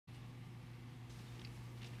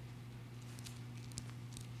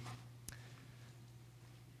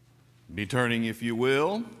Be turning, if you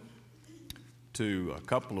will, to a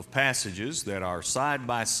couple of passages that are side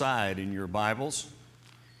by side in your Bibles.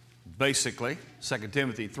 Basically, 2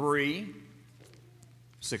 Timothy 3,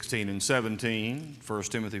 16 and 17, 1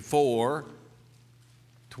 Timothy 4,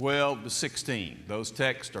 12 to 16. Those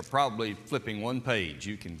texts are probably flipping one page.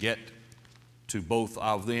 You can get to both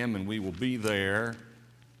of them, and we will be there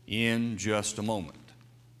in just a moment.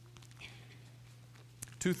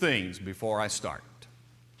 Two things before I start.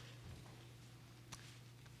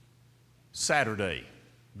 Saturday,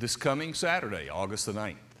 this coming Saturday, August the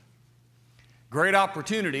 9th. Great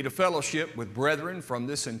opportunity to fellowship with brethren from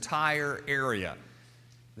this entire area.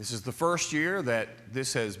 This is the first year that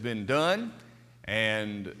this has been done,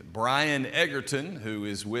 and Brian Egerton, who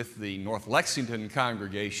is with the North Lexington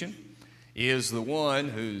congregation, is the one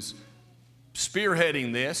who's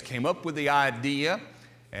spearheading this, came up with the idea,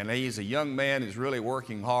 and he's a young man who's really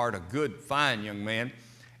working hard, a good, fine young man.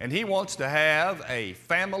 And he wants to have a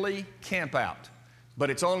family camp out, but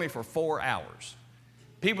it's only for 4 hours.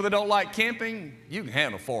 People that don't like camping, you can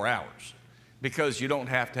handle 4 hours because you don't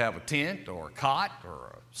have to have a tent or a cot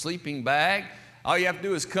or a sleeping bag. All you have to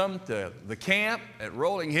do is come to the camp at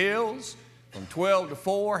Rolling Hills from 12 to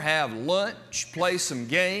 4, have lunch, play some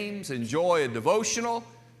games, enjoy a devotional,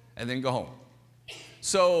 and then go home.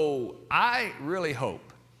 So I really hope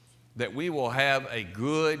that we will have a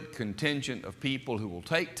good contingent of people who will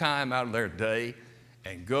take time out of their day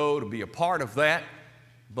and go to be a part of that.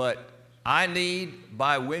 But I need,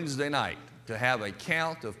 by Wednesday night, to have a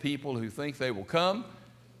count of people who think they will come,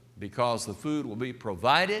 because the food will be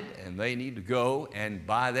provided and they need to go and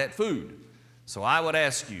buy that food. So I would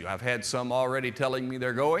ask you, I've had some already telling me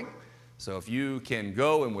they're going, so if you can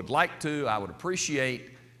go and would like to, I would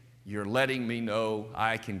appreciate your letting me know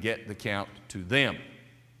I can get the count to them.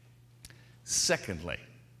 Secondly,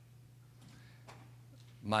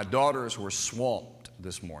 my daughters were swamped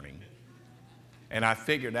this morning, and I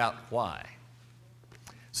figured out why.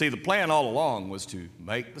 See, the plan all along was to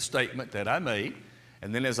make the statement that I made,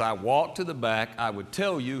 and then as I walked to the back, I would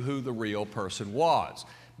tell you who the real person was.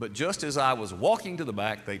 But just as I was walking to the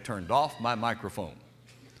back, they turned off my microphone,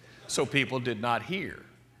 so people did not hear.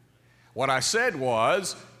 What I said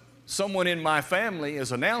was, someone in my family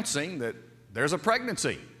is announcing that there's a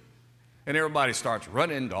pregnancy. And everybody starts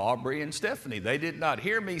running to Aubrey and Stephanie. They did not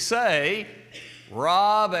hear me say,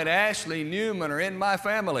 Rob and Ashley Newman are in my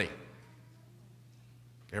family.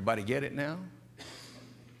 Everybody get it now?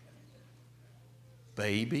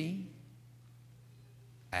 Baby,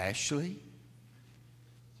 Ashley.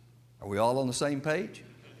 Are we all on the same page?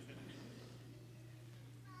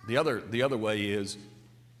 The other way is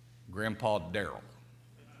Grandpa Darrell.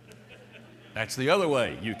 That's the other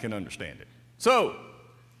way you can understand it. So,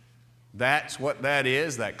 that's what that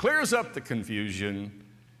is. That clears up the confusion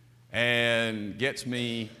and gets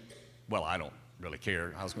me, well, I don't really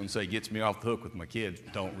care. I was going to say gets me off the hook with my kids.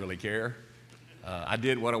 Don't really care. I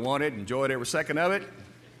did what I wanted, enjoyed every second of it.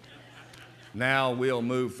 Now we'll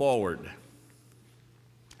move forward.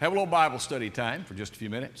 Have a little Bible study time for just a few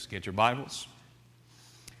minutes. Get your Bibles.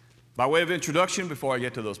 By way of introduction, before I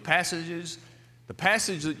get to those passages, the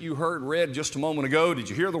passage that you heard read just a moment ago, did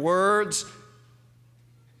you hear the words?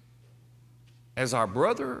 As our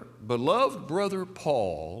beloved brother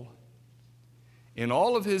Paul, in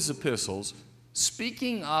all of his epistles,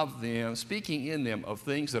 speaking in them of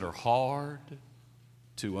things that are hard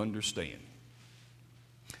to understand.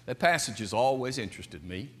 That passage has always interested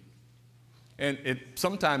me. And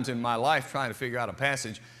sometimes in my life, trying to figure out a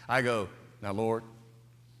passage, I go, now Lord,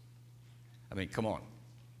 I mean, come on.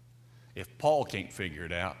 If Paul can't figure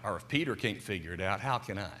it out, or if Peter can't figure it out, how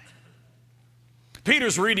can I?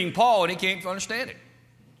 Peter's reading Paul and he can't understand it.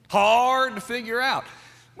 Hard to figure out.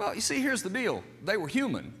 Well, you see, here's the deal. They were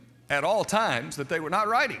human at all times that they were not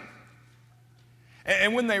writing.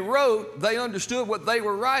 And when they wrote, they understood what they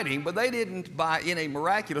were writing, but they didn't, in a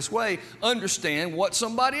miraculous way, understand what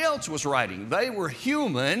somebody else was writing. They were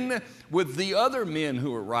human with the other men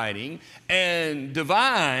who were writing, and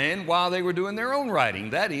divine while they were doing their own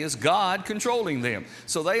writing. That is, God controlling them.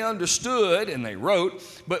 So they understood and they wrote,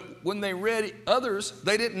 but when they read others,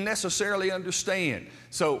 they didn't necessarily understand.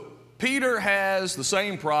 So Peter has the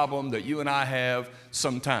same problem that you and I have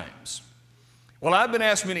sometimes. Well, I've been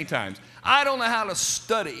asked many times, I don't know how to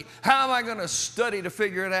study. How am I going to study to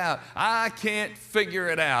figure it out? I can't figure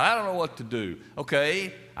it out. I don't know what to do.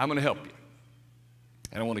 Okay, I'm going to help you.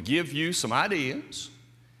 And I want to give you some ideas.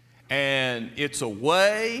 And it's a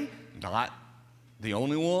way, not the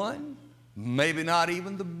only one, maybe not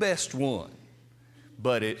even the best one,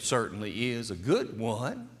 but it certainly is a good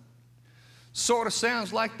one. Sort of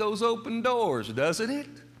sounds like those open doors, doesn't it?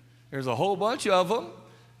 There's a whole bunch of them,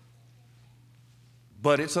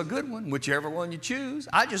 but it's a good one, whichever one you choose.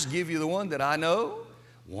 I just give you the one that I know,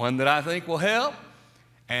 one that I think will help,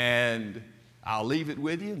 and I'll leave it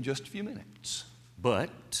with you in just a few minutes.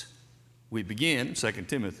 But we begin 2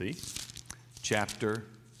 Timothy chapter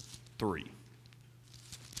 3.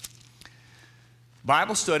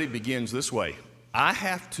 Bible study begins this way. I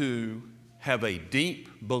have to have a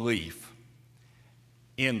deep belief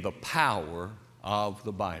in the power of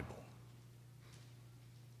the Bible.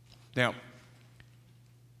 Now,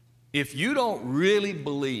 if you don't really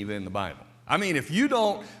believe in the Bible, if you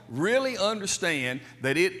don't really understand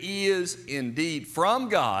that it is indeed from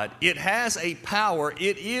God, it has a power,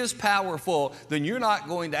 it is powerful, then you're not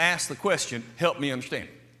going to ask the question, help me understand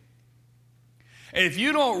it. And if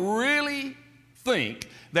you don't really think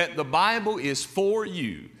that the Bible is for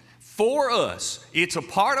you, for us, it's a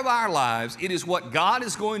part of our lives, it is what God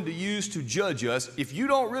is going to use to judge us. If you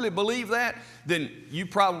don't really believe that, then you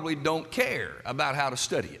probably don't care about how to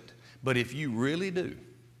study it. But if you really do,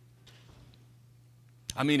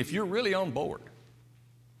 if you're really on board,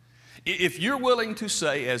 if you're willing to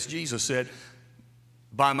say, as Jesus said,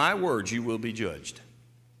 by my words you will be judged.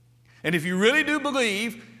 And if you really do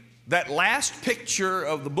believe that last picture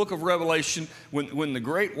of the book of Revelation, when the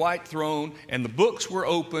great white throne and the books were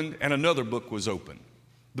opened and another book was opened.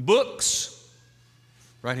 The books,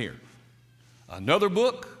 right here. Another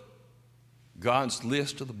book, God's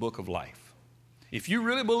list of the book of life. If you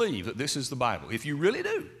really believe that this is the Bible, if you really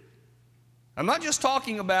do, I'm not just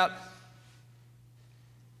talking about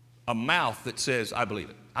a mouth that says, I believe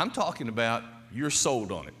it. I'm talking about you're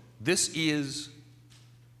sold on it. This is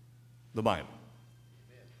the Bible.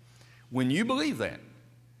 When you believe that,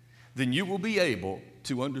 then you will be able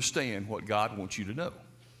to understand what God wants you to know.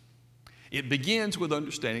 It begins with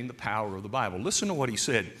understanding the power of the Bible. Listen to what he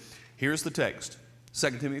said. Here's the text,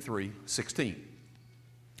 2 Timothy 3:16.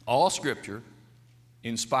 All Scripture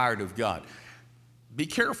inspired of God. Be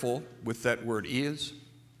careful with that word is.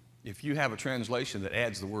 If you have a translation that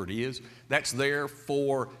adds the word is, that's there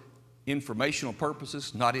for informational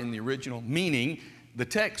purposes, not in the original, meaning the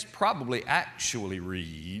text probably actually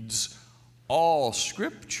reads, all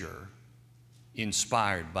Scripture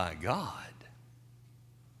inspired by God.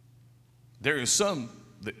 There is some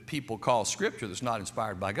that people call Scripture that's not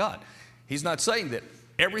inspired by God. He's not saying that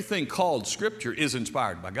everything called Scripture is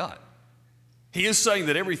inspired by God. He is saying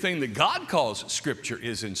that everything that God calls Scripture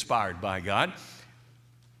is inspired by God.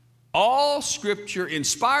 All Scripture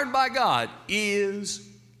inspired by God is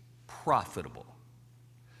profitable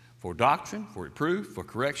for doctrine, for reproof, for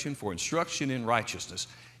correction, for instruction in righteousness.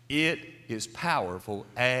 It is powerful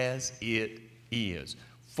as it is.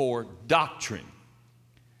 For doctrine,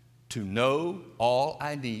 to know all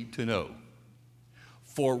I need to know.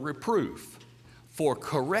 For reproof, for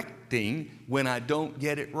correcting when I don't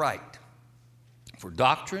get it right. For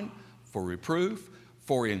doctrine, for reproof,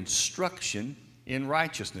 for instruction in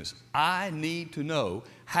righteousness. I need to know,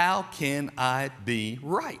 how can I be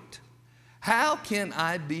right? How can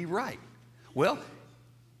I be right? Well,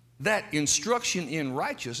 that instruction in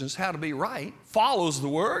righteousness, how to be right, follows the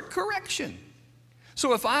word correction.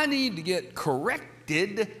 So if I need to get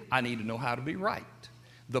corrected, I need to know how to be right.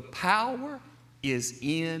 The power is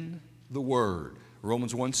in the word.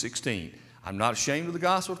 Romans 1:16. I'm not ashamed of the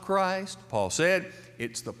gospel of Christ. Paul said,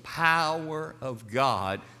 it's the power of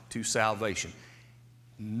God to salvation.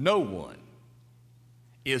 No one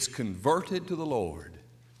is converted to the Lord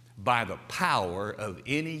by the power of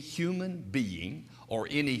any human being or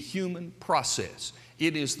any human process.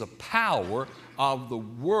 It is the power of the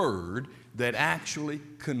Word that actually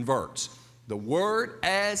converts. The Word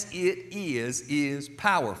as it is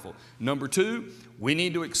powerful. Number two, we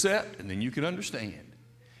need to accept, and then you can understand,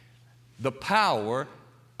 the power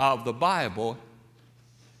of the Bible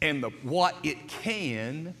and what it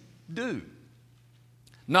can do.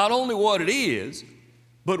 Not only what it is,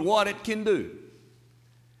 but what it can do.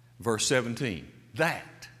 Verse 17,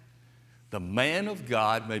 that the man of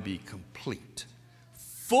God may be complete,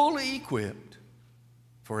 fully equipped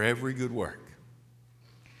for every good work.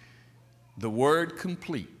 The word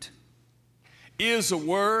complete is a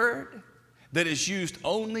word that is used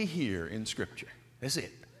only here in Scripture. That's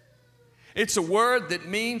it. It's a word that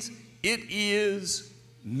means it is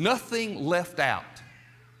nothing left out.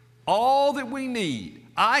 All that we need,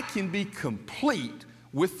 I can be complete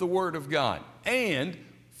with the Word of God and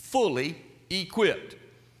fully equipped.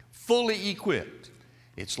 Fully equipped.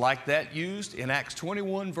 It's like that used in Acts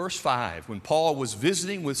 21 verse 5 when Paul was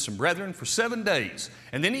visiting with some brethren for 7 days.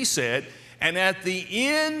 And then he said, and at the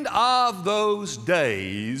end of those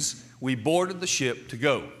days, we boarded the ship to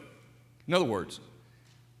go. In other words,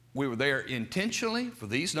 We were there intentionally for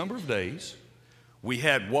these number of days. We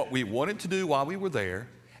had what we wanted to do while we were there.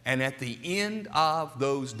 And at the end of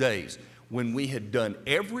those days, when we had done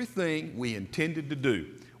everything we intended to do,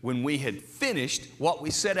 when we had finished what we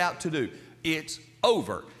set out to do, it's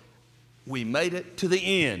over. We made it to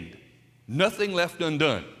the end. Nothing left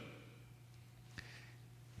undone.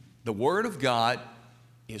 The Word of God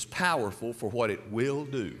is powerful for what it will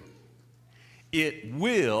do. It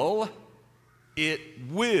will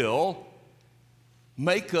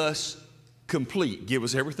make us complete, give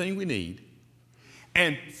us everything we need,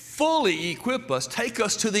 and fully equip us, take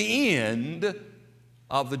us to the end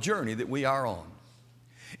of the journey that we are on.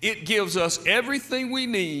 It gives us everything we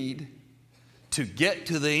need to get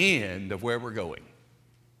to the end of where we're going.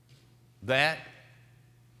 That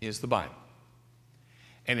is the Bible.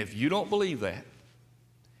 And if you don't believe that,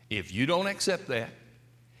 if you don't accept that,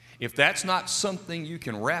 if that's not something you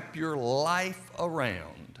can wrap your life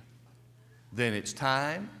around, then it's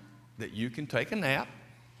time that you can take a nap,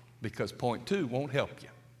 because point 2 won't help you.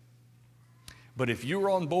 But if you're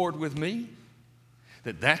on board with me,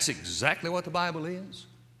 that that's exactly what the Bible is,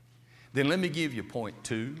 then let me give you point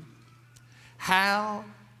 2. How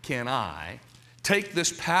can I take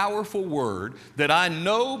this powerful word that I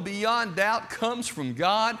know beyond doubt comes from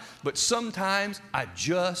God, but sometimes I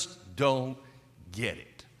just don't get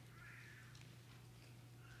it?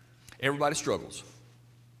 Everybody struggles.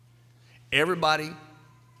 Everybody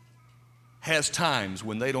has times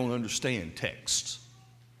when they don't understand texts.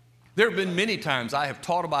 There have been many times I have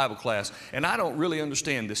taught a Bible class and I don't really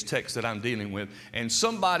understand this text that I'm dealing with, and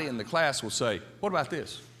somebody in the class will say, "What about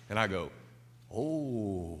this?" And I go,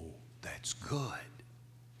 "Oh, that's good."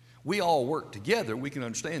 We all work together, we can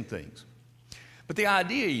understand things. But the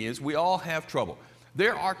idea is we all have trouble.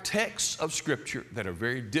 There are texts of Scripture that are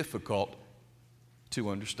very difficult to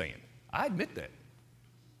understand. I admit that.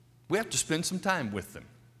 We have to spend some time with them.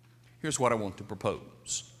 Here's what I want to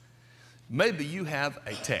propose. Maybe you have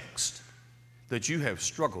a text that you have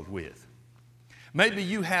struggled with. Maybe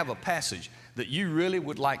you have a passage that you really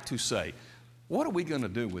would like to say, "What are we going to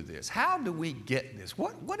do with this? How do we get this?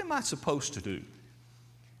 What am I supposed to do?"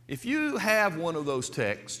 If you have one of those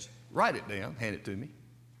texts, write it down, hand it to me,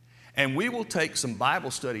 and we will take some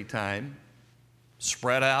Bible study time,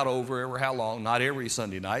 spread out over ever how long, not every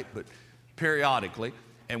Sunday night, but periodically,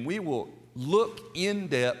 and we will look in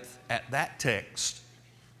depth at that text,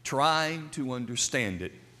 trying to understand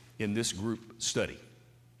it in this group study.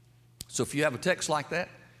 So if you have a text like that,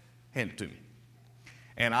 hand it to me.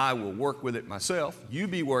 And I will work with it myself. You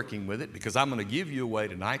be working with it, because I'm going to give you a way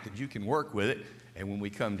tonight that you can work with it. And when we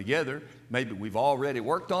come together, maybe we've already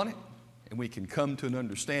worked on it and we can come to an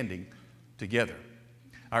understanding together.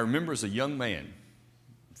 I remember as a young man,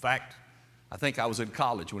 in fact, I think I was in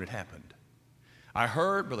college when it happened. I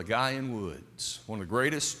heard Brother Guy in Woods, one of the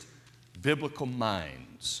greatest biblical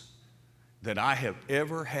minds that I have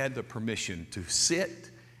ever had the permission to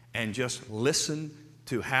sit and just listen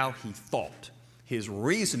to how he thought. His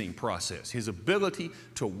reasoning process, his ability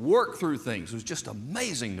to work through things was just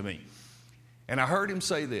amazing to me. And I heard him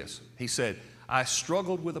say this. He said, "I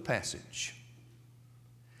struggled with a passage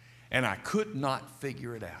and I could not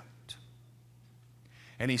figure it out."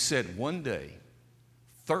 And he said, one day,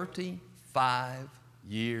 35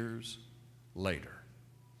 years later,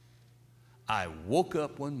 I woke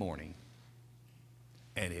up one morning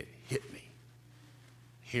and it hit me.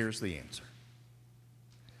 Here's the answer.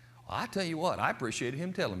 Well, I tell you what, I appreciated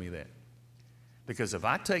him telling me that. Because if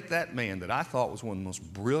I take that man that I thought was one of the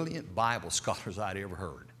most brilliant Bible scholars I'd ever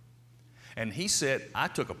heard, and he said, I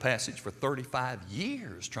took a passage for 35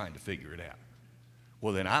 years trying to figure it out,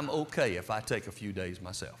 well, then I'm okay if I take a few days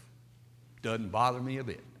myself. Doesn't bother me a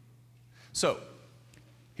bit. So,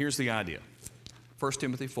 here's the idea. 1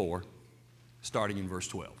 Timothy 4, starting in verse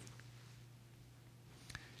 12.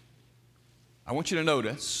 I want you to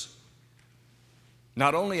notice,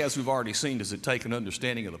 not only, as we've already seen, does it take an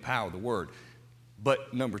understanding of the power of the Word,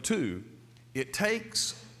 but number 2, it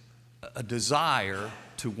takes a desire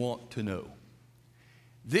to want to know.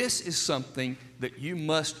 This is something that you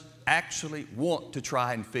must actually want to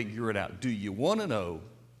try and figure it out. Do you want to know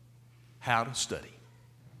how to study?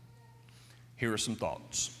 Here are some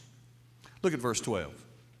thoughts. Look at verse 12.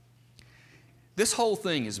 This whole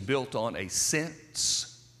thing is built on a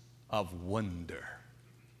sense of wonder.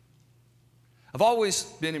 I've always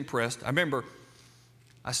been impressed. I remember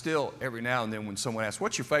I still, every now and then when someone asks,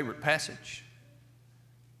 "What's your favorite passage?"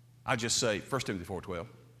 I just say 1 Timothy 4:12.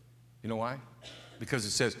 You know why? Because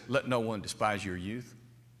it says, "Let no one despise your youth."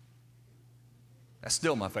 That's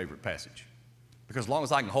still my favorite passage. Because as long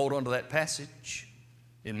as I can hold on to that passage,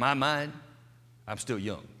 in my mind, I'm still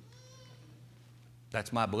young.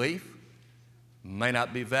 That's my belief. May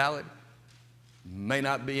not be valid, may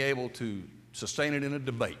not be able to sustain it in a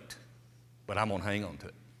debate, but I'm going to hang on to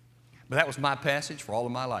it. But that was my passage for all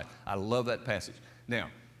of my life. I love that passage. Now,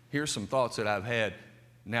 here's some thoughts that I've had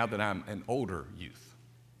now that I'm an older youth.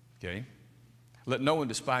 Okay? Let no one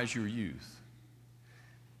despise your youth.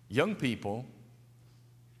 Young people,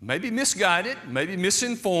 maybe misguided, maybe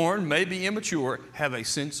misinformed, maybe immature, have a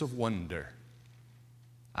sense of wonder.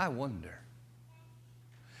 I wonder.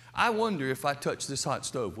 I wonder if I touch this hot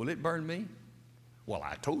stove, will it burn me? Well,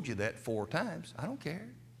 I told you that 4 times. I don't care.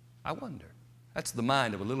 I wonder. That's the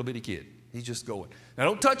mind of a little bitty kid. He's just going, now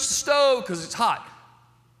don't touch the stove because it's hot.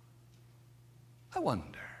 I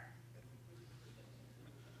wonder.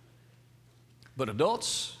 But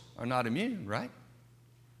adults are not immune, right?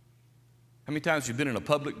 How many times have you been in a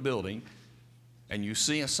public building and you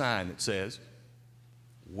see a sign that says,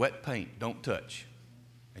 wet paint, don't touch?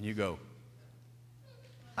 And you go,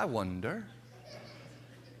 I wonder.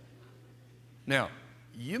 Now,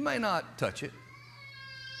 you may not touch it,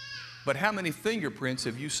 but how many fingerprints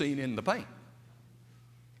have you seen in the paint?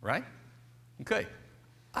 Right? Okay.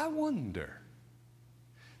 I wonder.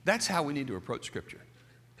 That's how we need to approach Scripture.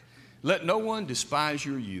 Let no one despise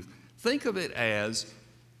your youth. Think of it as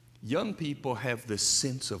young people have this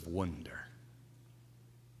sense of wonder.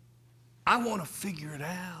 I want to figure it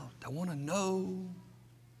out. I want to know.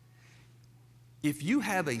 If you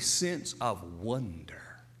have a sense of wonder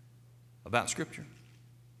about Scripture,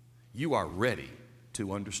 you are ready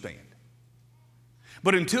to understand.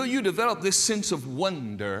 But until you develop this sense of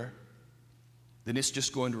wonder, then it's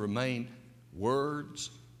just going to remain words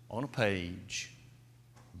on a page,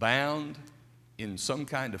 bound in some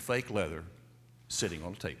kind of fake leather, sitting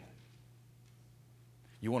on a table.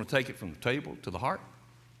 You want to take it from the table to the heart?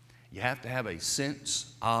 You have to have a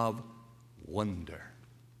sense of wonder.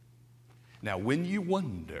 Now, when you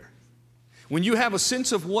wonder, when you have a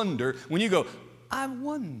sense of wonder, when you go, I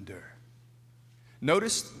wonder,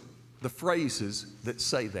 notice the phrases that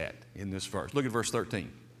say that in this verse. Look at verse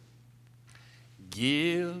 13.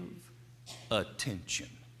 Give attention.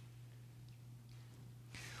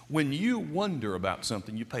 When you wonder about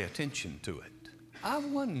something, you pay attention to it. I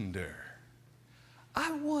wonder.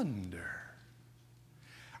 I wonder.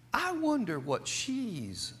 I wonder what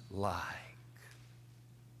she's like.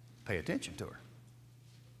 Pay attention to her.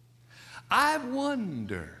 I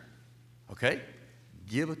wonder. Okay?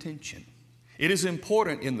 Give attention. It is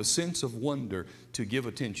important in the sense of wonder to give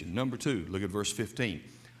attention. Number 2, look at verse 15.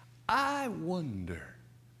 I wonder.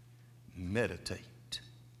 Meditate.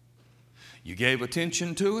 You gave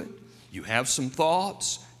attention to it. You have some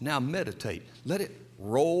thoughts. Now meditate. Let it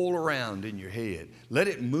roll around in your head. Let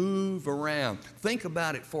it move around. Think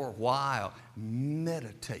about it for a while.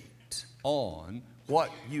 Meditate on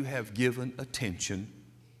what you have given attention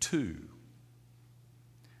to.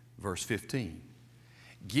 Verse 15.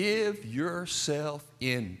 Give yourself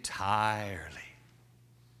entirely.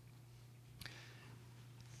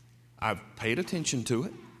 I've paid attention to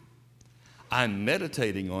it. I'm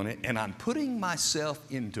meditating on it, and I'm putting myself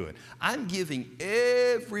into it. I'm giving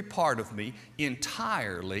every part of me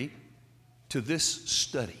entirely to this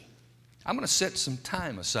study. I'm going to set some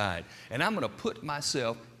time aside, and I'm going to put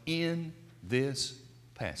myself in this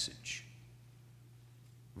passage.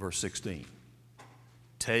 Verse 16.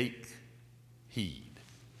 Take heed.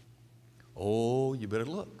 Oh, you better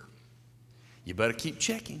look. You better keep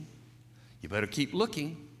checking. You better keep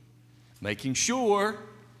looking, making sure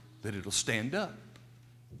that it'll stand up.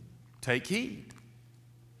 Take heed.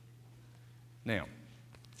 Now,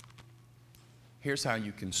 here's how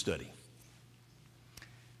you can study.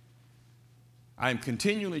 I'm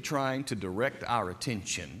continually trying to direct our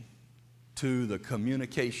attention to the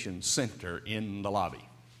communication center in the lobby.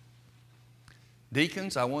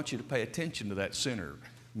 Deacons, I want you to pay attention to that center.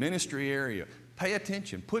 Ministry area, pay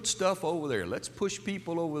attention. Put stuff over there. Let's push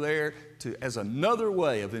people over there as another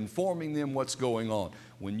way of informing them what's going on.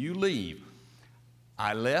 When you leave,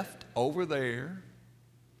 I left over there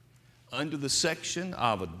under the section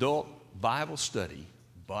of adult Bible study,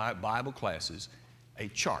 Bible classes, a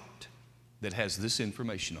chart that has this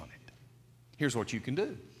information on it. Here's what you can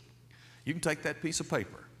do. You can take that piece of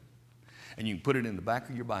paper and you can put it in the back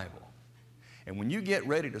of your Bible. And when you get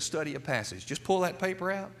ready to study a passage, just pull that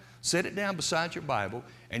paper out, set it down beside your Bible,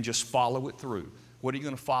 and just follow it through. What are you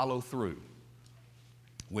going to follow through?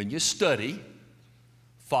 When you study,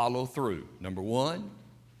 follow through. Number 1,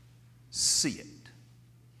 see it.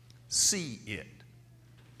 See it.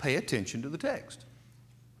 Pay attention to the text.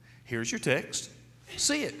 Here's your text.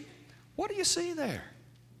 See it. What do you see there?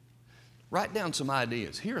 Write down some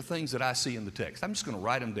ideas. Here are things that I see in the text. I'm just going to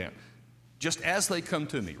write them down. just as they come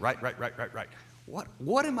to me. Right.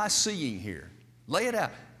 What am I seeing here? Lay it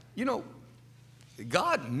out. You know,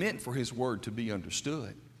 God meant for His Word to be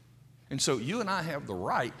understood. And so you and I have the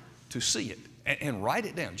right to see it and write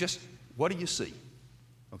it down. Just what do you see?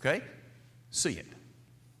 Okay? See it.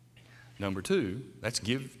 Number two, let's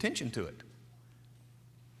give attention to it.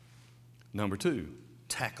 Number two,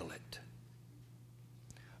 tackle it.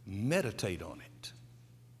 Meditate on it.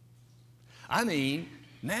 I mean,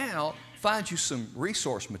 now find you some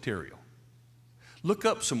resource material. Look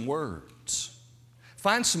up some words.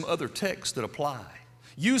 Find some other texts that apply.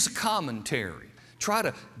 Use a commentary. Try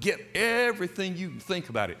to get everything you can think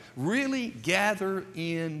about it. Really gather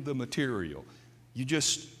in the material. You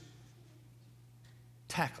just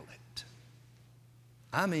tackle it.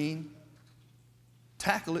 I mean,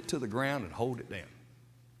 tackle it to the ground and hold it down.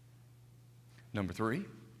 Number three,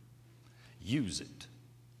 use it.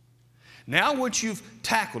 Now once you've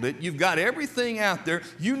tackled it, you've got everything out there,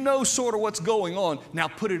 you know sort of what's going on, now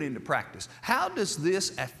put it into practice. How does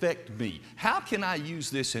this affect me? How can I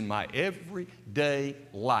use this in my everyday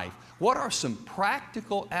life? What are some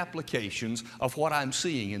practical applications of what I'm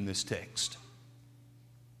seeing in this text?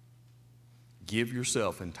 Give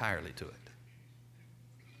yourself entirely to it.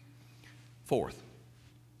 Fourth,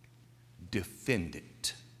 defend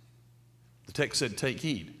it. The text said take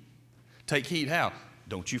heed. Take heed how?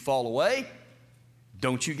 Don't you fall away.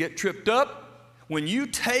 Don't you get tripped up. When you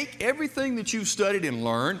take everything that you've studied and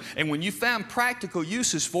learned, and when you found practical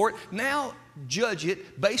uses for it, now judge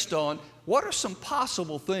it based on what are some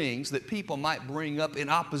possible things that people might bring up in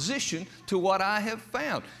opposition to what I have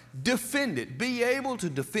found. Defend it. Be able to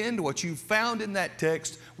defend what you found in that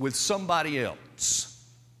text with somebody else.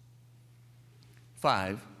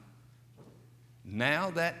 5, now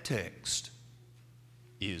that text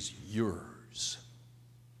is yours.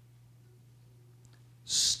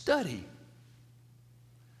 Study.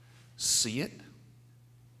 See it,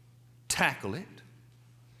 tackle it,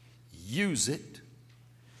 use it,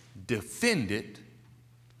 defend it.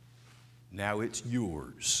 Now it's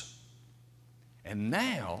yours. And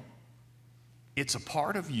now it's a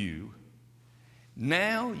part of you.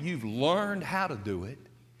 Now you've learned how to do it.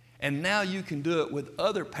 And now you can do it with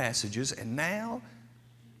other passages. And now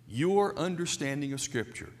your understanding of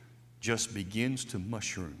Scripture just begins to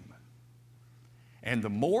mushroom. And the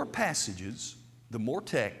more passages, the more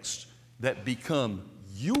texts that become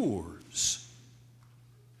yours,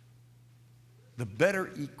 the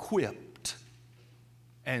better equipped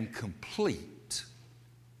and complete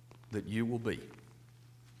that you will be.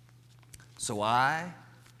 So I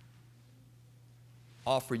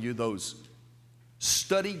offer you those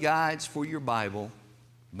study guides for your Bible.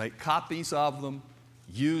 Make copies of them,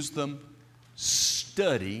 use them,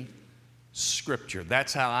 study Scripture.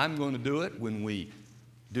 That's how I'm going to do it when we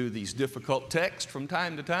do these difficult texts from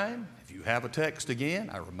time to time. If you have a text again,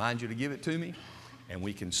 I remind you to give it to me, and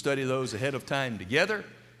we can study those ahead of time together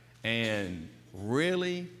and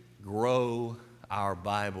really grow our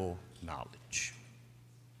Bible knowledge.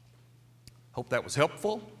 Hope that was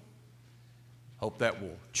helpful. Hope that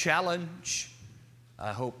will challenge.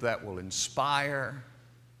 I hope that will inspire,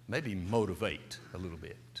 maybe motivate a little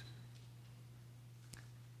bit.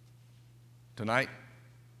 Tonight,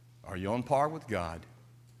 are you on par with God?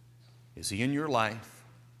 Is He in your life?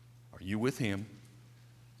 Are you with Him?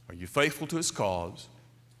 Are you faithful to His cause?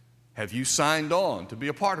 Have you signed on to be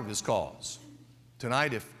a part of His cause?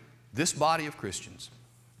 Tonight, if this body of Christians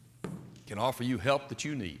can offer you help that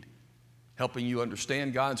you need, helping you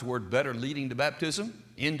understand God's Word better, leading to baptism,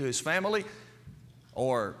 into His family,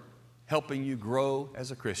 or helping you grow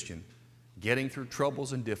as a Christian, getting through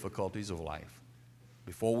troubles and difficulties of life,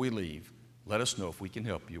 before we leave, let us know if we can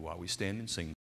help you while we stand and sing.